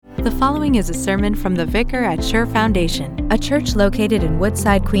The following is a sermon from the vicar at Sure Foundation, a church located in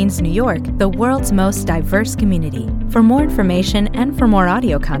Woodside, Queens, New York, the world's most diverse community. For more information and for more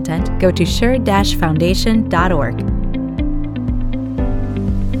audio content, go to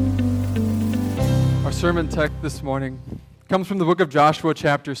sure-foundation.org. Our sermon text this morning comes from the book of Joshua,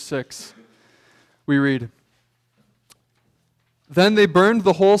 chapter 6. We read, "Then they burned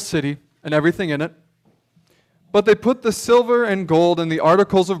the whole city and everything in it, but they put the silver and gold and the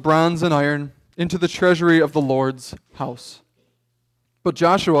articles of bronze and iron into the treasury of the Lord's house. But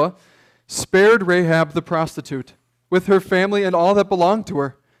Joshua spared Rahab the prostitute, with her family and all that belonged to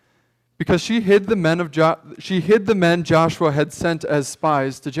her, because she hid the men Joshua had sent as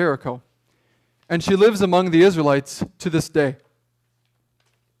spies to Jericho. And she lives among the Israelites to this day."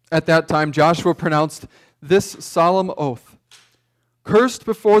 At that time Joshua pronounced this solemn oath, "Cursed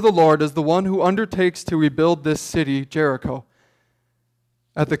before the Lord is the one who undertakes to rebuild this city, Jericho.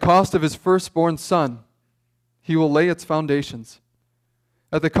 At the cost of his firstborn son, he will lay its foundations.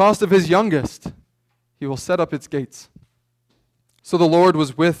 At the cost of his youngest, he will set up its gates." So the Lord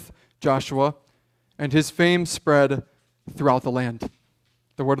was with Joshua, and his fame spread throughout the land.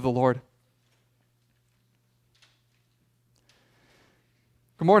 The word of the Lord.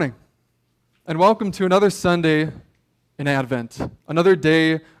 Good morning, and welcome to another Sunday in Advent, another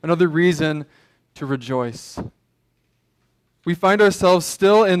day, another reason to rejoice. We find ourselves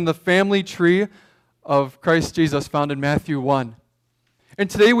still in the family tree of Christ Jesus found in Matthew 1.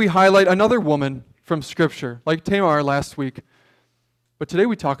 And today we highlight another woman from Scripture, like Tamar last week. But today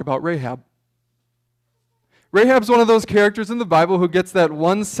we talk about Rahab. Rahab's one of those characters in the Bible who gets that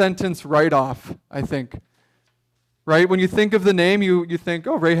one sentence right off, I think. Right? When you think of the name, you think,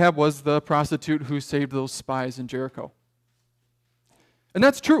 oh, Rahab was the prostitute who saved those spies in Jericho. And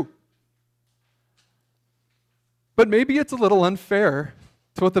that's true. But maybe it's a little unfair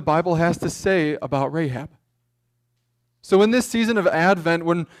to what the Bible has to say about Rahab. So in this season of Advent,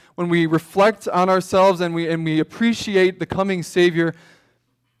 when we reflect on ourselves and we appreciate the coming Savior,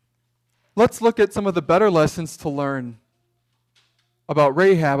 let's look at some of the better lessons to learn about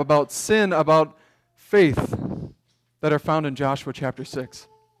Rahab, about sin, about faith that are found in Joshua chapter 6.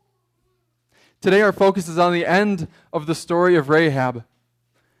 Today our focus is on the end of the story of Rahab,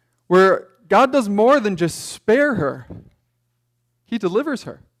 where God does more than just spare her. He delivers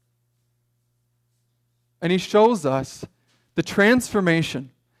her. And he shows us the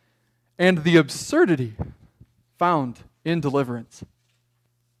transformation and the absurdity found in deliverance.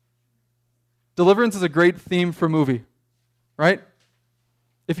 Deliverance is a great theme for movie, right?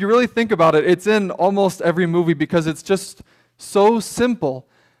 If you really think about it, it's in almost every movie because it's just so simple,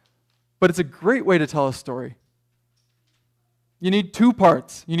 but it's a great way to tell a story. You need two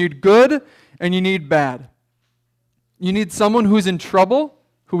parts. You need good and you need bad. You need someone who's in trouble,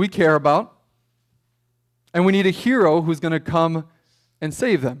 who we care about, and we need a hero who's going to come and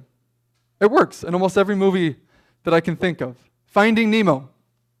save them. It works in almost every movie that I can think of. Finding Nemo.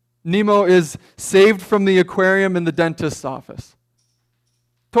 Nemo is saved from the aquarium in the dentist's office.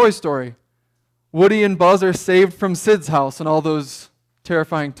 Toy Story. Woody and Buzz are saved from Sid's house and all those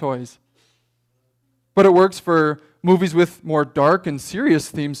terrifying toys. But it works for movies with more dark and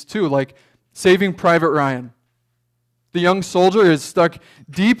serious themes too, like Saving Private Ryan. The young soldier is stuck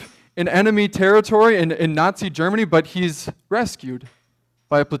deep in enemy territory in Nazi Germany, but he's rescued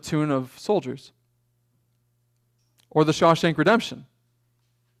by a platoon of soldiers. Or The Shawshank Redemption.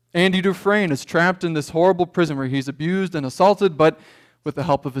 Andy Dufresne is trapped in this horrible prison where he's abused and assaulted, but with the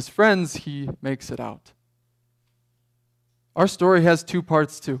help of his friends, he makes it out. Our story has two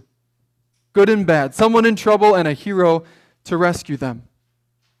parts too. Good and bad. Someone in trouble and a hero to rescue them.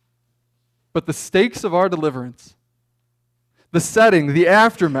 But the stakes of our deliverance, the setting, the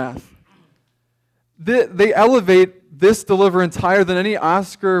aftermath, they elevate this deliverance higher than any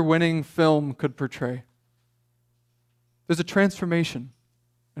Oscar-winning film could portray. There's a transformation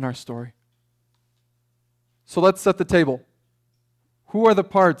in our story. So let's set the table. Who are the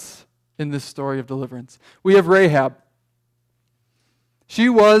parts in this story of deliverance? We have Rahab. She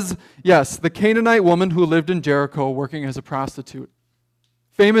was, yes, the Canaanite woman who lived in Jericho working as a prostitute.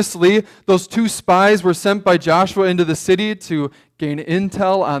 Famously, those two spies were sent by Joshua into the city to gain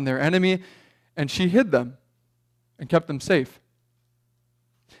intel on their enemy, and she hid them and kept them safe.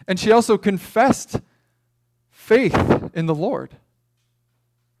 And she also confessed faith in the Lord.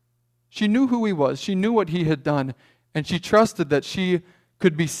 She knew who he was. She knew what he had done, and she trusted that she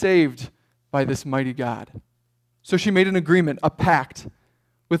could be saved by this mighty God. So she made an agreement, a pact,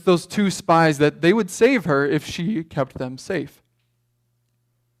 with those two spies that they would save her if she kept them safe.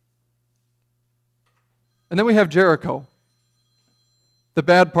 And then we have Jericho. the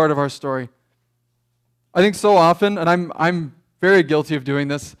bad part of our story. I think so often, and I'm very guilty of doing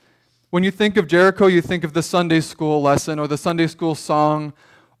this, when you think of Jericho, you think of the Sunday school lesson or the Sunday school song,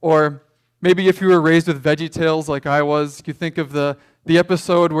 or maybe if you were raised with VeggieTales like I was, you think of the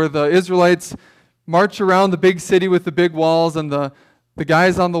episode where the Israelites march around the big city with the big walls, and the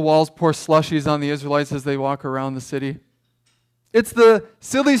guys on the walls pour slushies on the Israelites as they walk around the city. It's the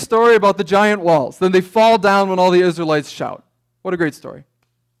silly story about the giant walls. Then they fall down when all the Israelites shout. What a great story.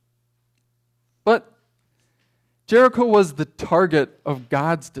 But Jericho was the target of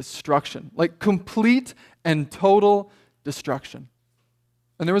God's destruction, like complete and total destruction.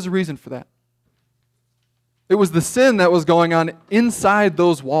 And there was a reason for that. It was the sin that was going on inside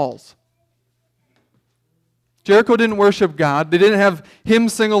those walls. Jericho didn't worship God. They didn't have hymn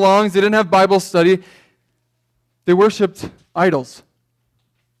sing-alongs. They didn't have Bible study. They worshiped idols.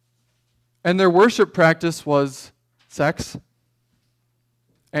 And their worship practice was sex.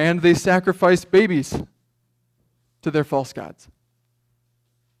 And they sacrificed babies to their false gods.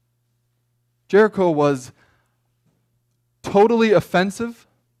 Jericho was totally offensive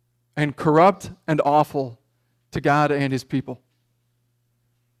and corrupt and awful to God and his people.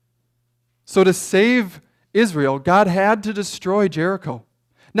 So to save Israel, God had to destroy Jericho.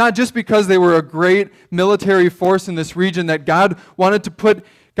 Not just because they were a great military force in this region that God wanted to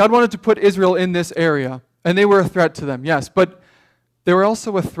put Israel in this area, and they were a threat to them, yes, but they were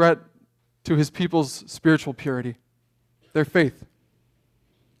also a threat to his people's spiritual purity, their faith.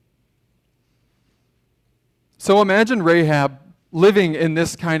 So imagine Rahab living in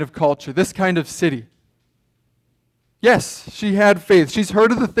this kind of culture, this kind of city. Yes, she had faith. She's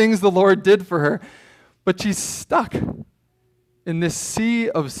heard of the things the Lord did for her, but she's stuck in this sea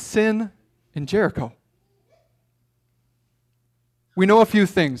of sin in Jericho. We know a few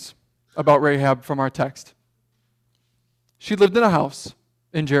things about Rahab from our text. She lived in a house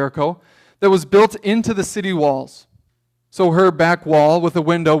in Jericho that was built into the city walls. So her back wall with a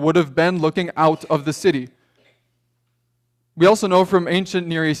window would have been looking out of the city. We also know from ancient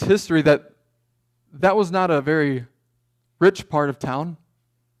Near East history that that was not a very rich part of town.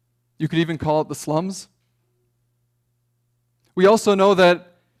 You could even call it the slums. We also know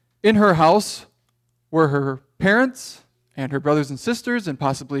that in her house were her parents and her brothers and sisters and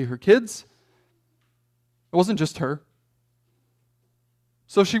possibly her kids. It wasn't just her.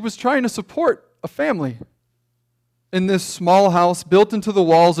 So she was trying to support a family in this small house built into the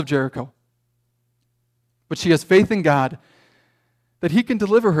walls of Jericho. But she has faith in God that he can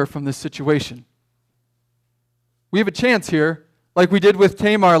deliver her from this situation. We have a chance here, like we did with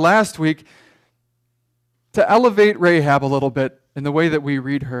Tamar last week, to elevate Rahab a little bit in the way that we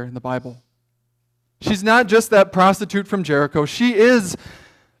read her in the Bible. She's not just that prostitute from Jericho. She is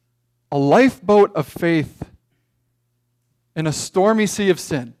a lifeboat of faith in a stormy sea of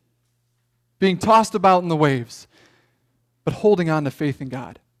sin, being tossed about in the waves, but holding on to faith in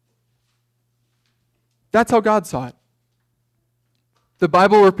God. That's how God saw it. The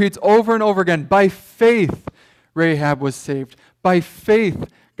Bible repeats over and over again, by faith, Rahab was saved. By faith,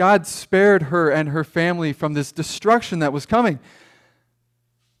 God spared her and her family from this destruction that was coming.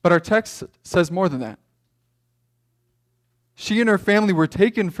 But our text says more than that. She and her family were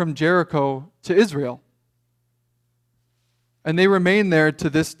taken from Jericho to Israel. And they remain there to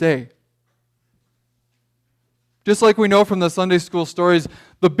this day. Just like we know from the Sunday school stories,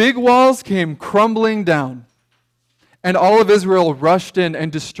 the big walls came crumbling down. And all of Israel rushed in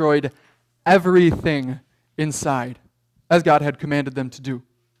and destroyed everything inside, as God had commanded them to do.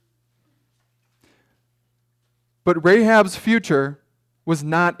 But Rahab's future was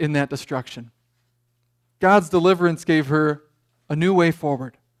not in that destruction. God's deliverance gave her a new way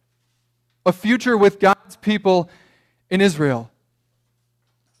forward, a future with God's people in Israel.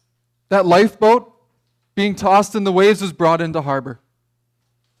 That lifeboat being tossed in the waves was brought into harbor.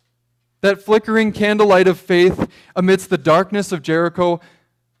 That flickering candlelight of faith amidst the darkness of Jericho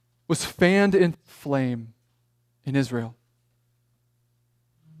was fanned into flame in Israel.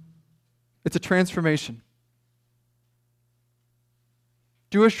 It's a transformation.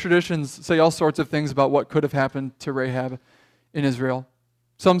 Jewish traditions say all sorts of things about what could have happened to Rahab in Israel.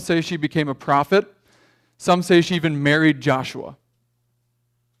 Some say she became a prophet. Some say she even married Joshua.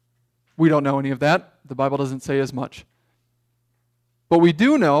 We don't know any of that. The Bible doesn't say as much. But we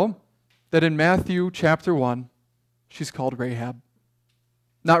do know that in Matthew chapter 1, she's called Rahab.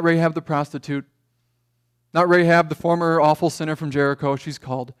 Not Rahab the prostitute. Not Rahab the former awful sinner from Jericho. She's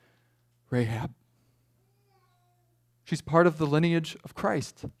called Rahab. She's part of the lineage of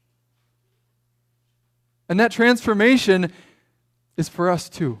Christ. And that transformation is for us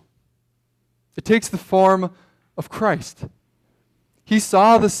too. It takes the form of Christ. He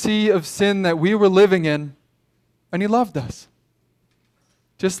saw the sea of sin that we were living in, and he loved us,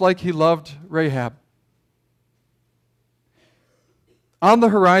 just like he loved Rahab. On the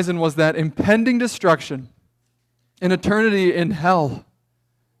horizon was that impending destruction, an eternity in hell,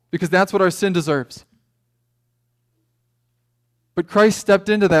 because that's what our sin deserves. But Christ stepped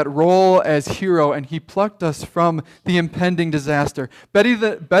into that role as hero, and he plucked us from the impending disaster.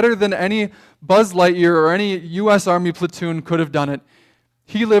 Better than any Buzz Lightyear or any U.S. Army platoon could have done it.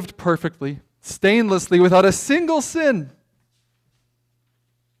 He lived perfectly, stainlessly, without a single sin,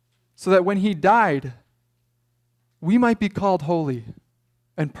 so that when he died, we might be called holy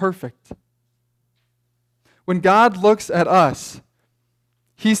and perfect. When God looks at us,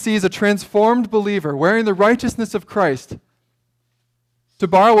 he sees a transformed believer wearing the righteousness of Christ. To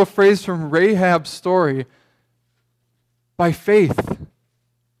borrow a phrase from Rahab's story, by faith.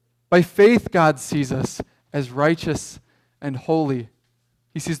 By faith, God sees us as righteous and holy.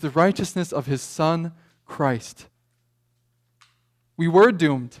 He sees the righteousness of his Son, Christ. We were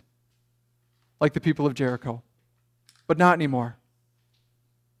doomed, like the people of Jericho, but not anymore.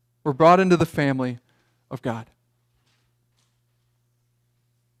 We're brought into the family of God.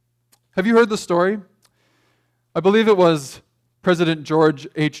 Have you heard the story? I believe it was President George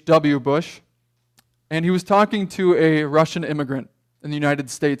H.W. Bush, and he was talking to a Russian immigrant in the United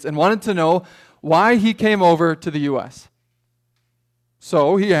States and wanted to know why he came over to the U.S.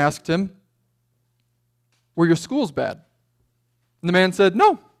 So he asked him, "Were your schools bad?" And the man said,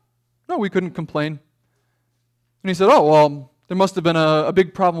 No, we couldn't complain. And he said, "Oh, well, there must have been a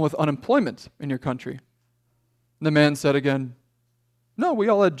big problem with unemployment in your country." And the man said again, "No, we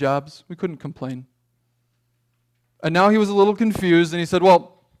all had jobs. We couldn't complain." And now he was a little confused, and he said,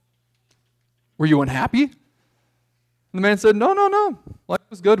 "Well, were you unhappy?" And the man said, No. Life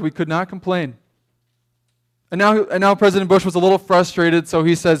was good. We could not complain. And now President Bush was a little frustrated, so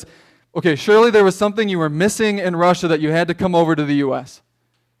he says, "Okay, surely there was something you were missing in Russia that you had to come over to the U.S."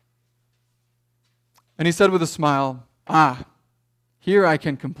 And he said with a smile, "Here I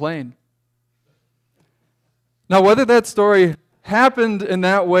can complain." Now, whether that story happened in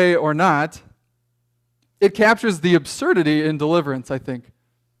that way or not, it captures the absurdity in deliverance, I think.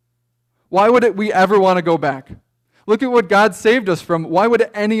 Why would we ever want to go back? Look at what God saved us from. Why would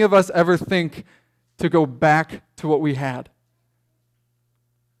any of us ever think to go back to what we had?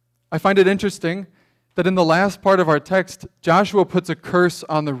 I find it interesting that in the last part of our text, Joshua puts a curse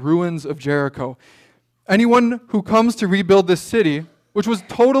on the ruins of Jericho. Anyone who comes to rebuild this city, which was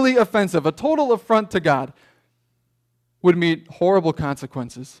totally offensive, a total affront to God, would meet horrible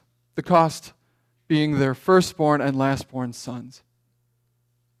consequences, the cost being their firstborn and lastborn sons.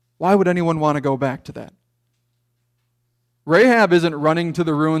 Why would anyone want to go back to that? Rahab isn't running to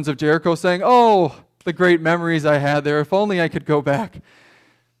the ruins of Jericho saying, "Oh, the great memories I had there, if only I could go back."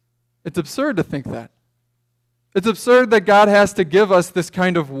 It's absurd to think that. It's absurd that God has to give us this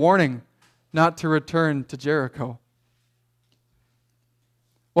kind of warning not to return to Jericho.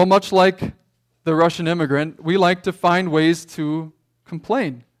 Well, much like the Russian immigrant, we like to find ways to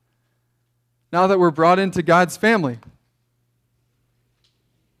complain now that we're brought into God's family.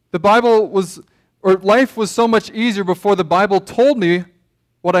 Life was so much easier before the Bible told me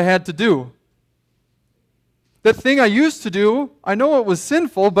what I had to do. That thing I used to do, I know it was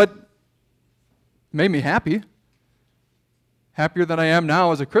sinful, but it made me happy. Happier than I am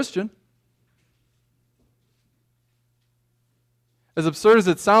now as a Christian. As absurd as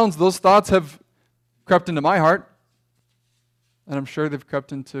it sounds, those thoughts have crept into my heart, and I'm sure they've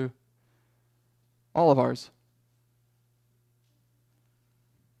crept into all of ours.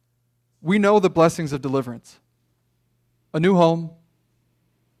 We know the blessings of deliverance. A new home,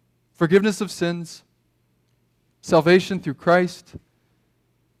 forgiveness of sins, salvation through Christ.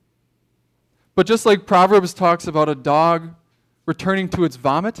 But just like Proverbs talks about a dog returning to its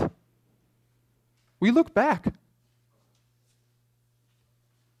vomit, we look back.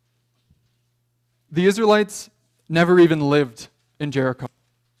 The Israelites never even lived in Jericho.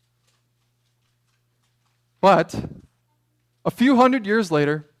 But a few hundred years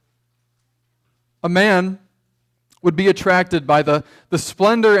later, a man would be attracted by the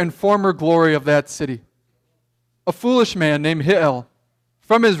splendor and former glory of that city. A foolish man named Hiel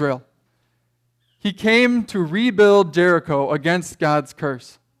from Israel. He came to rebuild Jericho against God's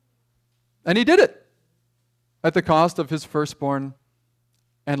curse. And he did it at the cost of his firstborn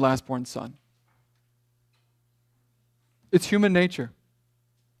and lastborn son. It's human nature.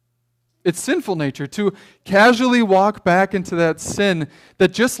 It's sinful nature to casually walk back into that sin that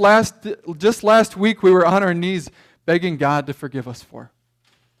just last week we were on our knees begging God to forgive us for.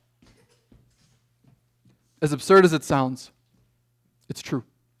 As absurd as it sounds, It's true.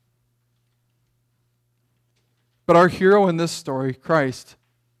 But our hero in this story, Christ,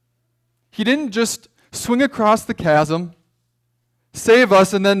 he didn't just swing across the chasm, save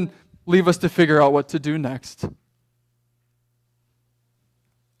us, and then leave us to figure out what to do next.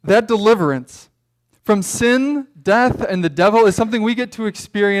 That deliverance from sin, death, and the devil is something we get to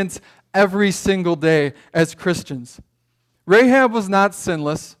experience every single day as Christians. Rahab was not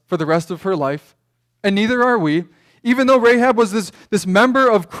sinless for the rest of her life, and neither are we. Even though Rahab was this member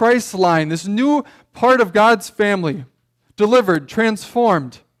of Christ's line, this new part of God's family, delivered,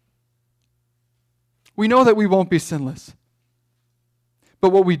 transformed, we know that we won't be sinless.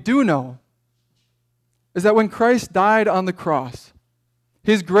 But what we do know is that when Christ died on the cross,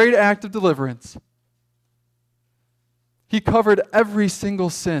 his great act of deliverance, he covered every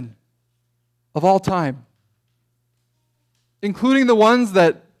single sin of all time, including the ones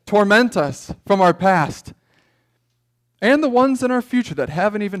that torment us from our past and the ones in our future that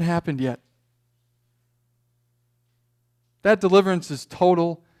haven't even happened yet. That deliverance is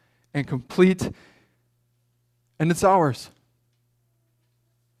total and complete, and it's ours.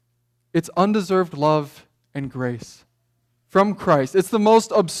 It's undeserved love and grace from Christ. It's the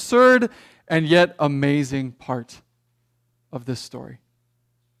most absurd and yet amazing part of this story.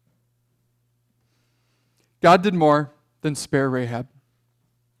 God did more than spare Rahab.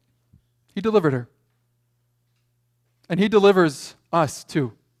 He delivered her. And he delivers us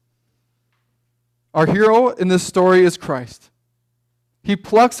too. Our hero in this story is Christ. He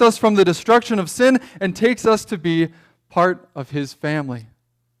plucks us from the destruction of sin and takes us to be part of his family.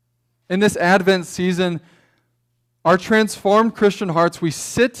 In this Advent season, our transformed Christian hearts, we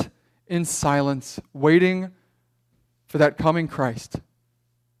sit in silence, waiting for that coming Christ.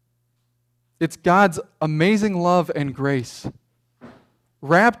 It's God's amazing love and grace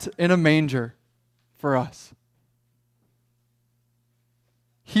wrapped in a manger for us.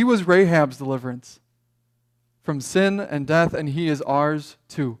 He was Rahab's deliverance from sin and death, and he is ours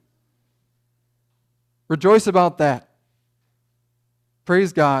too. Rejoice about that.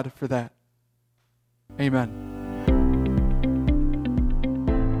 Praise God for that. Amen.